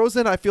 I mean,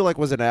 Rosen, I feel like,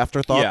 was an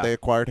afterthought. Yeah. They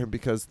acquired him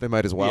because they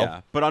might as well.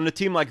 Yeah, but on a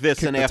team like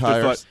this, Kick an the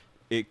afterthought, tires.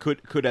 it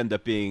could end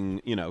up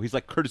being, he's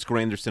like Curtis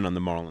Granderson on the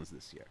Marlins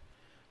this year.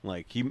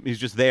 Like, he's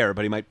just there,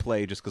 but he might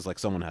play just because, like,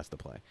 someone has to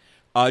play.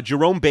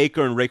 Jerome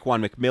Baker and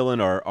Raekwon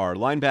McMillan are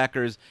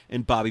linebackers,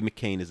 and Bobby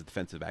McCain is a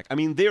defensive back. I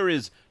mean, there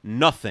is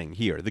nothing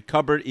here. The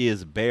cupboard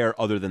is bare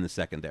other than the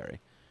secondary,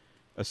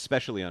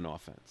 especially on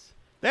offense.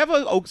 They have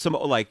some,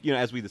 like,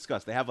 as we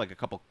discussed, they have, like, a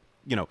couple,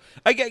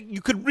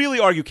 you could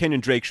really argue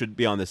Kenyon Drake should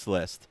be on this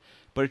list,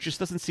 but it just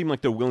doesn't seem like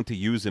they're willing to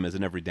use him as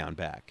an every down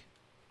back.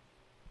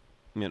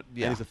 And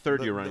he's a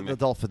third-year running back. The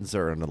Dolphins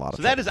are in a lot of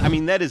So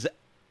trouble. that is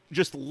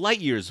just light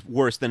years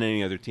worse than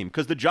any other team.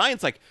 Because the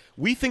Giants,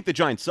 we think the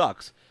Giants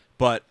sucks,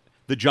 but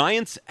the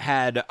Giants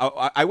had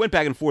I went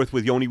back and forth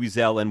with Yoni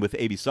Wiesel and with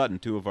A.B. Sutton,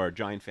 2 of our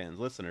Giant fans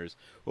listeners,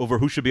 over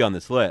who should be on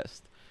this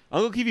list.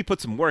 Uncle Kiwi put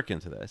some work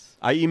into this.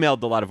 I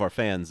emailed a lot of our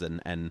fans,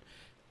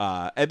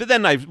 but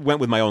then I went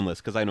with my own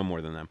list because I know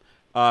more than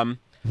them.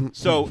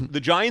 So the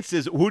Giants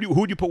is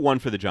who'd you put 1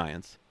 for the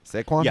Giants?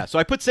 Saquon? Yeah, so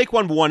I put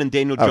Saquon 1 and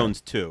Daniel Jones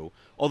 2.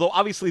 Although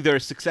obviously their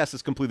success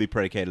is completely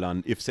predicated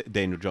on if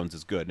Daniel Jones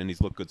is good, and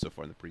he's looked good so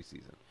far in the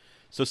preseason.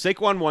 So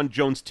Saquon 1,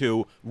 Jones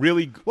 2,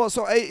 really. Well,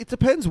 so it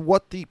depends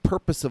what the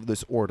purpose of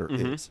this order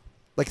is.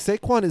 Like,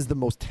 Saquon is the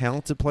most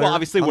talented player. Well,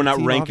 obviously on we're the not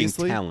team, ranking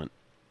obviously. talent.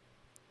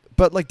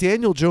 But, like,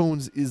 Daniel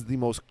Jones is the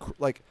most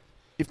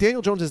if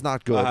Daniel Jones is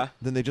not good,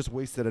 then they just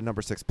wasted a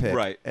number 6 pick,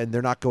 Right. and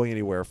they're not going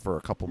anywhere for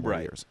a couple more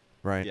Right. years,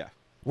 right? Yeah.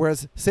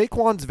 Whereas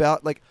Saquon's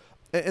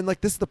and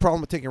this is the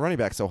problem with taking running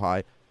back so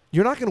high.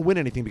 You're not going to win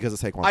anything because of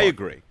Saquon. I Barkley.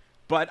 agree.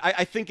 But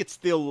I think it's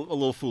still a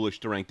little foolish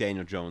to rank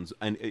Daniel Jones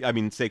and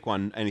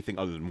Saquon anything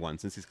other than 1,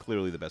 since he's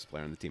clearly the best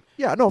player on the team.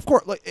 Yeah, no, of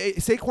course. Like,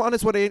 Saquon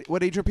is what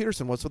Adrian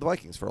Peterson was for the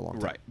Vikings for a long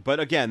time. Right. But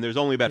again, there's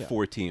only about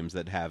 4 teams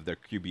that have their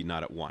QB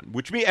not at 1,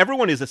 which means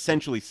everyone is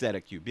essentially set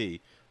at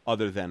QB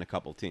other than a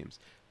couple teams.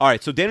 All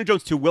right, so Daniel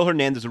Jones 2, Will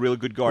Hernandez, a really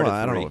good guard Well,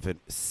 at 3. I don't know if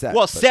it's set.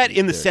 Well, but set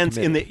in the they're sense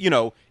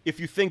committed. if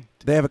you think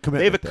They have a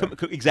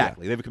commitment.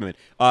 exactly. They have a commitment.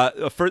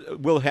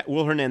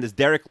 Will Hernandez,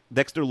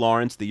 Dexter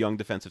Lawrence, the young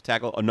defensive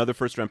tackle, another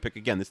first-round pick.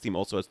 Again, this team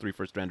also has 3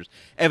 first-rounders.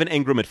 Evan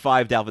Engram at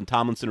 5, Dalvin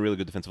Tomlinson, a really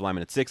good defensive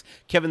lineman at 6,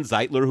 Kevin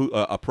Zeitler, who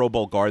a Pro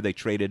Bowl guard they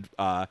traded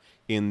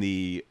in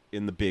the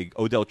big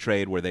Odell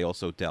trade where they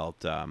also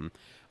dealt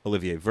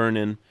Olivier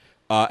Vernon.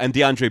 and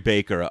DeAndre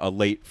Baker, a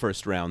late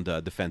first-round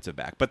defensive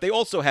back. But they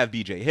also have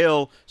B.J.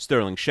 Hill,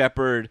 Sterling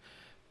Shepard.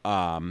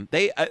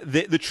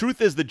 The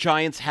truth is the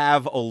Giants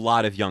have a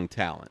lot of young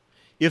talent.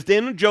 If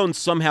Daniel Jones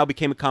somehow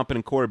became a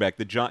competent quarterback,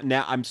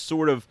 now I'm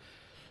sort of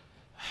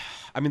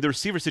 – I mean, the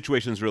receiver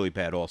situation is really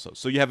bad also.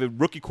 So you have a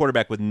rookie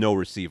quarterback with no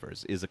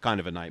receivers is a kind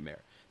of a nightmare.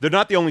 They're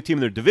not the only team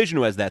in their division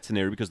who has that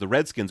scenario because the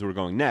Redskins, who are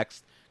going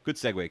next – good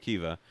segue,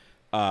 Akiva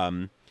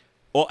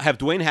have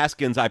Dwayne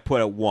Haskins I put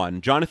at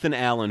 1. Jonathan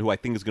Allen, who I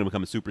think is going to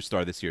become a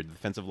superstar this year. The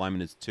defensive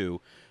lineman is 2.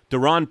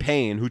 Deron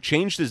Payne, who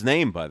changed his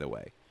name, by the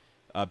way.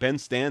 Ben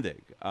Standig.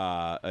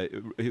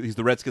 He's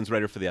the Redskins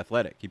writer for The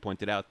Athletic. He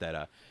pointed out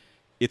that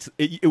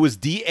it was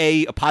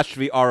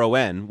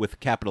D-A-apostrophe-R-O-N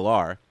with capital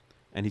R,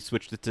 and he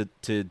switched it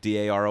to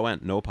D-A-R-O-N.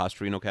 No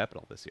apostrophe, no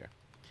capital this year.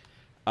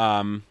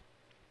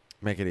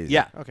 Make it easy.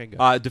 Yeah. Okay,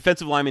 good.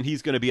 Defensive lineman,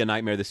 he's going to be a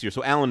nightmare this year.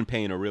 So Allen and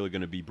Payne are really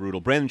going to be brutal.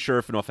 Brandon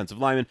Scherf, an offensive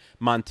lineman.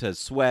 Montez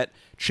Sweat.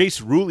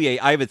 Chase Roulier,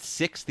 I have at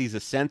 6th. He's a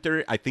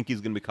center. I think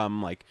he's going to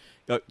become like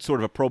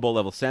sort of a Pro Bowl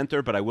level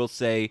center. But I will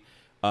say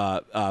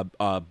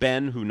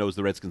Ben, who knows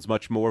the Redskins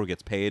much more, who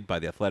gets paid by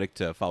The Athletic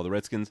to follow the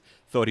Redskins,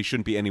 thought he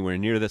shouldn't be anywhere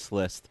near this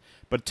list.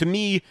 But to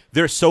me,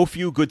 there are so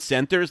few good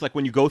centers. Like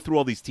when you go through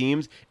all these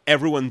teams,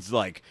 everyone's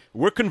like,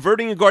 we're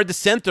converting a guard to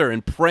center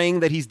and praying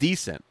that he's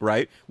decent,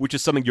 right? Which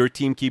is something your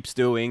team keeps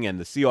doing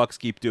and the Seahawks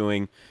keep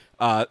doing.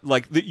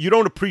 You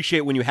don't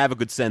appreciate when you have a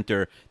good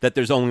center that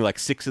there's only like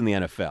 6 in the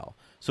NFL.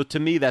 So to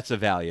me, that's a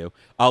value.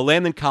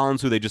 Landon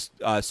Collins, who they just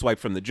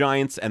swiped from the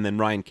Giants, and then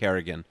Ryan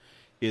Kerrigan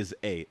is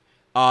 8.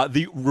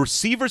 The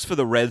receivers for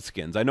the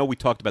Redskins, I know we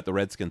talked about the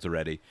Redskins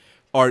already,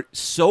 are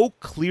so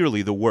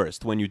clearly the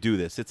worst when you do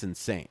this. It's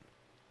insane.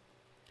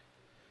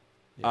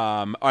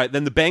 All right,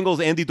 then the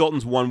Bengals, Andy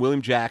Dalton's 1,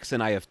 William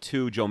Jackson, I have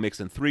 2, Joe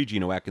Mixon 3,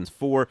 Geno Atkins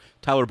 4,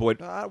 Tyler Boyd.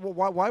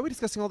 Why are we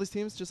discussing all these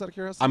teams, just out of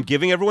curiosity? I'm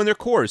giving everyone their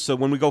cores, so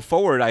when we go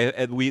forward,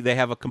 they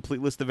have a complete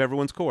list of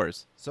everyone's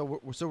cores. So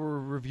we're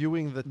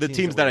reviewing the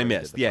teams that I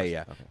missed. Yeah.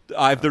 Okay.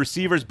 I have the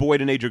receivers,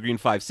 Boyd and A.J. Green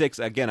 5, 6.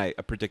 Again, I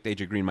predict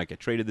A.J. Green might get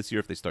traded this year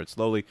if they start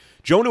slowly.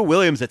 Jonah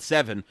Williams at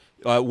 7.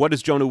 What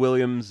is Jonah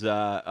Williams'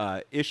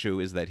 issue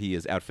is that he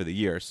is out for the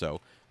year,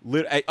 so...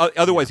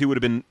 Otherwise, he would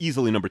have been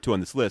easily number 2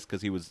 on this list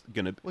because he was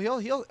going to... Well,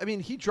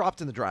 he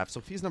dropped in the draft, so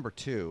if he's number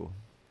 2...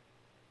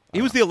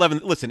 He was the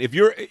 11th. Listen, if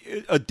you're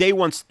a day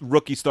one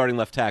rookie starting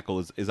left tackle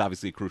is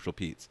obviously a crucial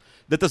piece.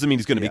 That doesn't mean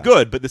he's going to be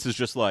good, but this is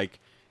just like...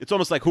 It's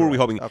almost like, who are we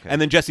hoping? Okay. And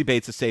then Jesse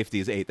Bates, the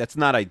safety, is 8. That's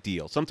not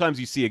ideal. Sometimes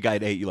you see a guy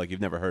at 8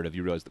 you've never heard of.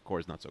 You realize the core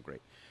is not so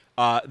great.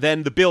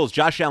 Then the Bills,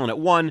 Josh Allen at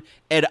 1,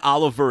 Ed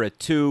Oliver at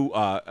 2,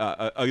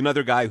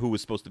 another guy who was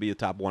supposed to be a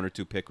top 1 or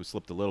 2 pick who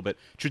slipped a little bit.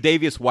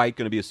 Tre'Davious White,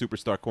 going to be a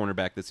superstar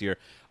cornerback this year.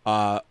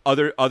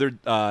 Other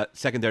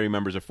secondary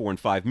members are 4 and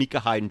 5. Micah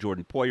Hyde and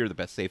Jordan Poyer, the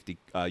best safety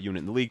unit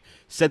in the league.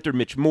 Center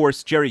Mitch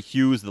Morse, Jerry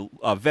Hughes, the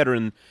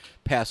veteran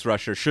pass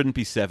rusher, shouldn't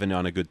be 7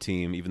 on a good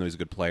team, even though he's a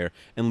good player.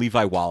 And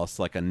Levi Wallace,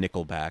 like a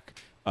nickelback,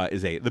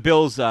 is 8. The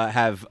Bills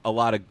have a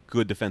lot of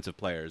good defensive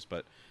players,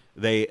 but...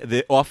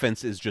 the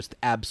offense is just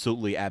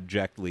absolutely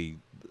abjectly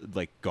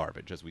like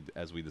garbage, as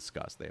we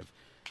discussed. They have,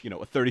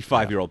 a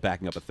 35-year-old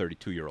backing up a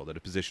 32-year-old at a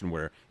position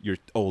where you're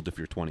old if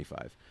you're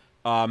 25.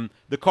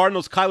 The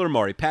Cardinals, Kyler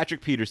Murray,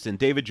 Patrick Peterson,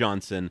 David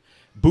Johnson,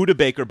 Budda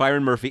Baker,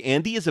 Byron Murphy,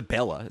 Andy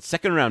Isabella,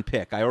 2nd-round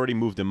pick. I already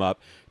moved him up.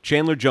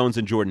 Chandler Jones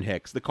and Jordan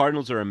Hicks. The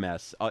Cardinals are a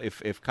mess.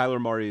 If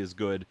Kyler Murray is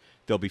good,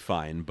 they'll be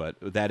fine, but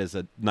that is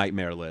a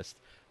nightmare list.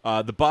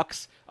 The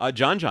Bucks,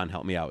 John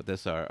helped me out with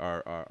this,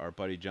 our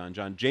buddy John.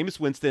 Jameis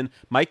Winston,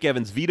 Mike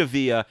Evans, Vita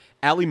Vea,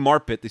 Ali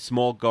Marpet, the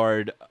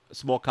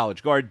small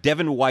college guard,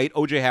 Devin White,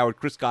 O.J. Howard,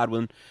 Chris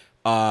Godwin,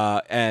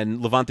 and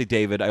Levante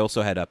David. I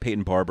also had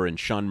Peyton Barber and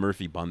Sean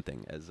Murphy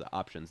Bunting as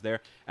options there.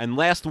 And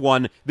last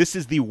one, this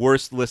is the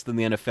worst list in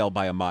the NFL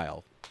by a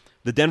mile.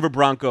 The Denver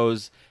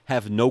Broncos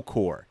have no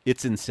core.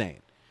 It's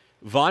insane.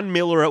 Von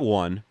Miller at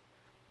 1.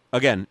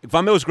 Again,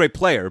 Von Miller's a great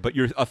player, but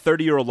you're a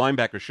 30-year-old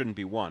linebacker shouldn't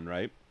be 1,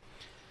 right?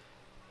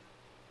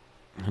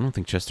 I don't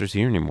think Chester's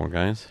here anymore,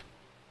 guys.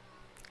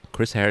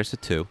 Chris Harris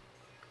at 2.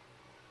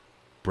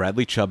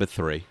 Bradley Chubb at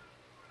 3.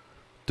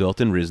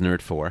 Dalton Risner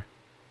at 4.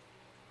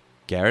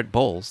 Garrett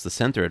Bowles, the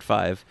center, at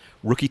 5.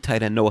 Rookie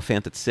tight end Noah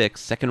Fant at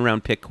 6.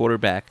 2nd-round pick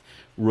quarterback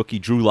rookie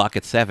Drew Lock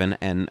at 7.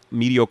 And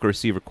mediocre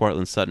receiver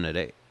Cortland Sutton at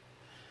 8.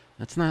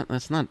 That's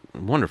not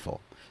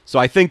wonderful. So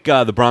I think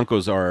the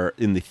Broncos are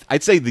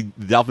I'd say the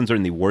Dolphins are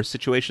in the worst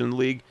situation in the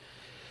league.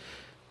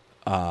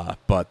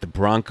 But the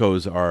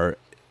Broncos are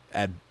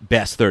at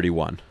best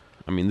 31.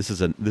 I mean, this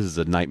is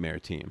a nightmare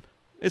team.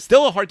 It's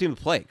still a hard team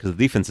to play because the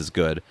defense is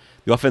good.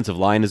 The offensive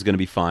line is going to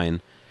be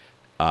fine.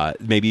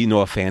 Maybe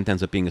Noah Fant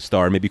ends up being a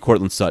star. Maybe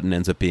Cortland Sutton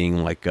ends up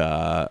being like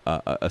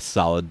a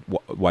solid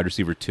wide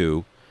receiver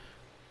 2.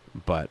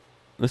 But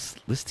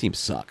this team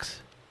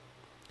sucks.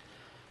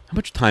 How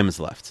much time is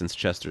left since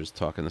Chester's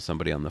talking to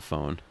somebody on the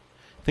phone?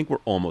 I think we're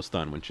almost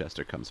done when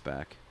Chester comes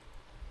back.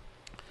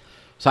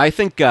 So I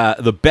think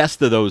the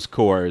best of those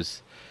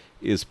cores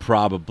is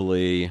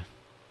probably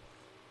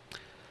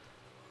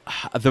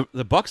the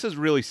Bucks is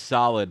really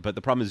solid, but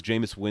the problem is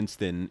Jameis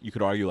Winston, you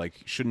could argue,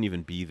 like, shouldn't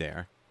even be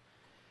there.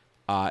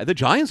 The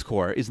Giants'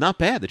 core is not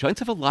bad. The Giants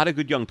have a lot of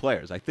good young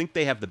players. I think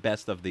they have the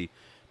best of the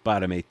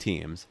bottom 8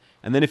 teams.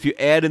 And then if you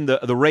add in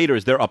the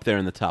Raiders, they're up there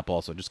in the top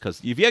also, just because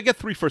if you get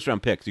 3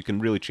 first-round picks, you can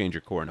really change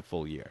your core in a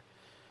full year.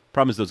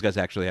 Problem is those guys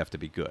actually have to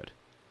be good.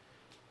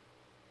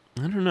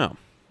 I don't know.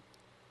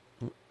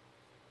 Who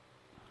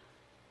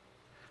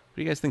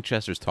do you guys think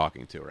Chester's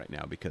talking to right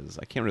now? Because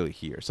I can't really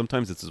hear.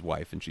 Sometimes it's his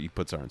wife, and he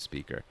puts her on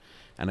speaker.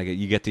 And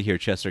you get to hear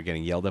Chester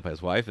getting yelled at by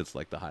his wife. It's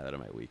like the highlight of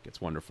my week. It's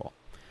wonderful.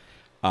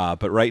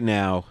 But right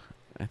now,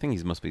 I think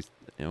he must be...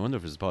 I wonder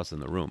if his boss is in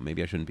the room.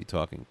 Maybe I shouldn't be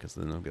talking, because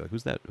then they'll be like,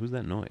 who's that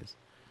noise?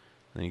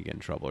 Then you get in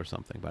trouble or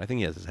something. But I think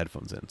he has his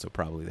headphones in, so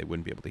probably they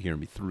wouldn't be able to hear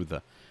me through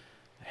the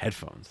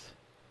headphones.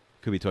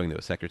 Could be talking to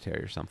a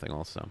secretary or something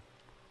also.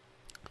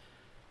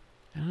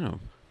 I don't know.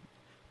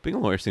 Being a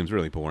lawyer seems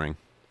really boring.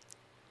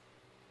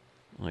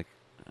 Like,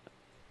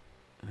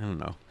 I don't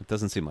know. It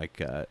doesn't seem like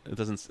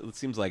it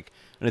seems like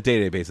on a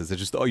day-to-day basis it's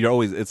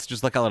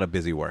just like a lot of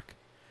busy work.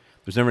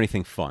 There's never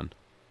anything fun.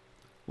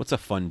 What's a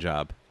fun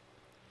job?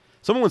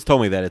 Someone once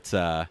told me that it's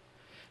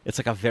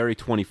like a very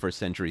 21st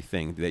century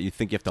thing that you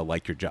think you have to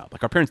like your job.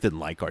 Like, our parents didn't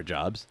like our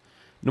jobs.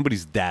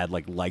 Nobody's dad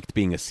liked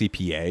being a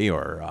CPA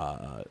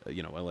or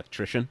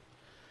electrician.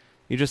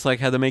 You just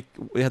had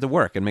to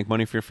work and make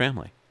money for your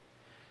family.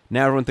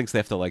 Now everyone thinks they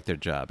have to like their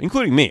job,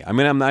 including me. I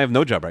mean, I have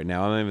no job right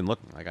now. I'm not even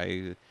looking.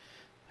 Like,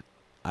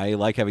 I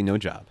like having no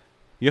job.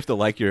 You have to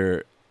like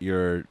your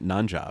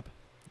non-job.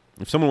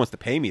 If someone wants to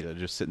pay me to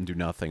just sit and do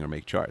nothing or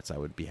make charts, I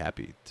would be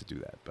happy to do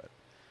that. But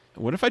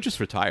what if I just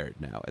retired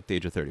now at the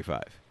age of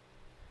 35?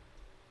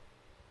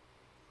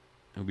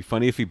 It would be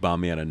funny if he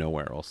bombed me out of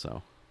nowhere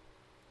also.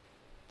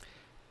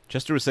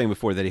 Chester was saying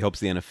before that he hopes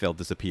the NFL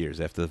disappears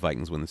after the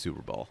Vikings win the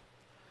Super Bowl.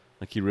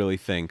 Like, he really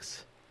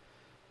thinks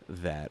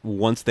that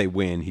once they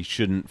win, he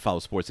shouldn't follow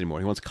sports anymore.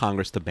 He wants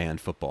Congress to ban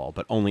football,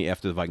 but only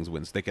after the Vikings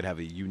win, so they could have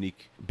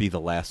be the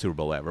last Super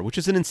Bowl ever, which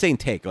is an insane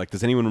take. Like,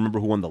 does anyone remember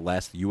who won the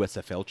last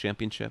USFL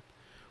championship?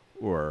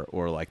 Or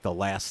like the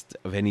last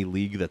of any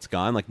league that's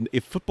gone? Like,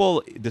 if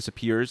football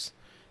disappears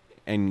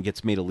and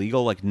gets made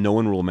illegal, like, no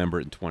one will remember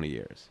it in 20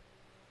 years.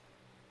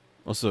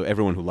 Also,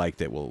 everyone who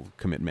liked it will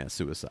commit mass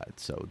suicide,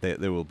 so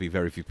there will be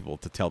very few people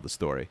to tell the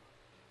story.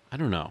 I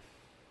don't know.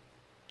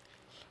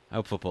 I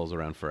hope football's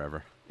around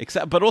forever.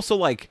 But also,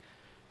 like,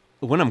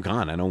 when I'm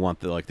gone, I don't want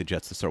the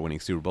Jets to start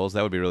winning Super Bowls.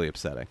 That would be really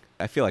upsetting.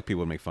 I feel like people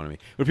would make fun of me.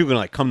 Or people would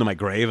like come to my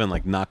grave and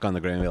like knock on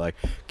the grave and be like,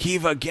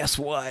 "Kiva, guess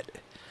what?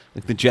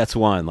 Like, the Jets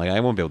won." Like, I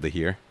won't be able to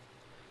hear.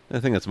 I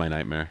think that's my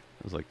nightmare.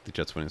 It was like the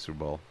Jets winning the Super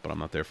Bowl, but I'm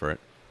not there for it.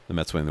 The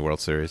Mets winning the World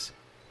Series.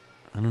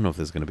 I don't know if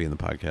this is going to be in the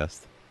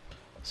podcast.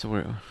 So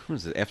what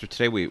is it? After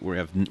today,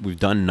 we've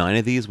done 9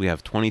 of these. We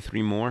have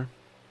 23 more.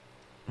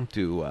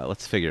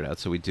 Let's figure it out.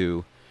 So we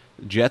do.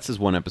 Jets is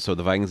 1 episode,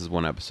 the Vikings is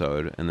 1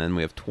 episode, and then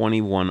we have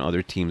 21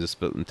 other teams that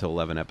split into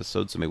 11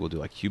 episodes, so maybe we'll do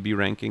like QB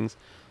rankings.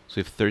 So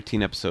we have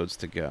 13 episodes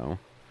to go.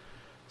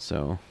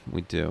 So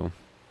we do,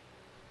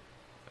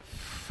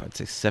 I'd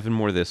say 7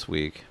 more this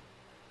week,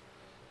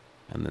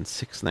 and then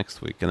 6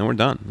 next week, and then we're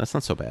done. That's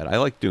not so bad. I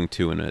like doing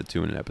 2 in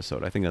an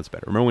episode. I think that's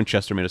better. Remember when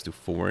Chester made us do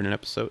 4 in an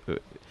episode?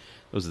 It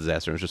was a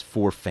disaster. It was just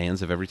 4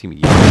 fans of every team a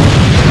year.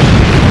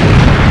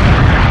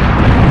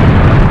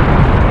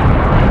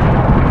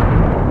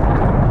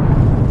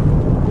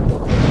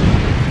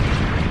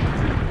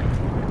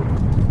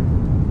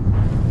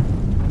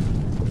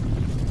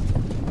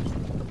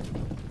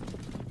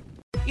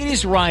 It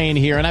is Ryan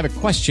here, and I have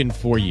a question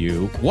for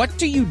you. What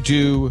do you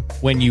do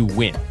when you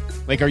win?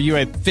 Like, are you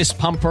a fist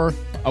pumper,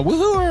 a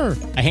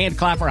woohooer, a hand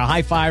clapper, a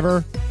high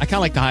fiver? I kind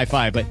of like the high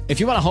five, but if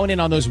you want to hone in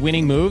on those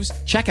winning moves,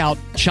 check out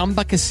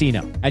Chumba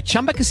Casino. At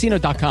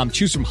ChumbaCasino.com,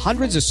 choose from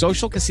hundreds of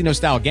social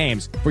casino-style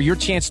games for your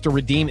chance to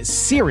redeem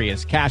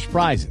serious cash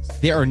prizes.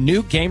 There are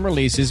new game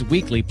releases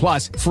weekly,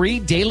 plus free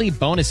daily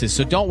bonuses,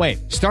 so don't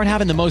wait. Start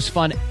having the most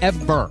fun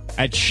ever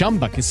at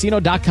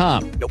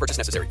ChumbaCasino.com. No purchase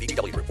necessary.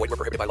 VGW Group. Void where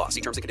prohibited by law.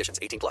 See terms and conditions.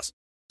 18+.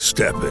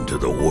 Step into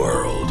the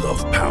world of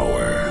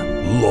power,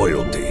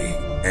 loyalty,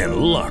 and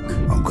luck.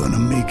 I'm gonna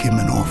make him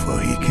an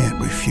offer he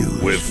can't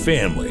refuse. With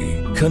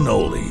family,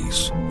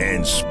 cannolis,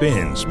 and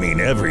spins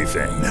mean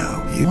everything.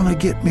 Now, you wanna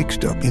get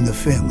mixed up in the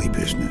family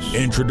business.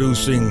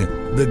 Introducing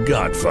The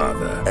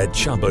Godfather at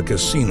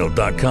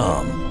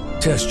ChumbaCasino.com.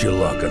 Test your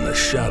luck in the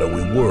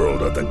shadowy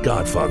world of The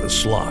Godfather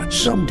slot.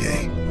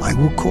 Someday, I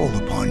will call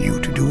upon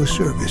you to do a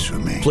service for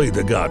me. Play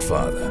The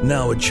Godfather,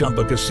 now at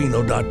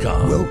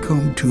ChumbaCasino.com.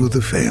 Welcome to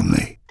the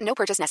family. No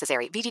purchase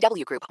necessary.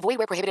 VGW Group. Void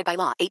where prohibited by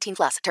law.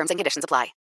 18+. Terms and conditions apply.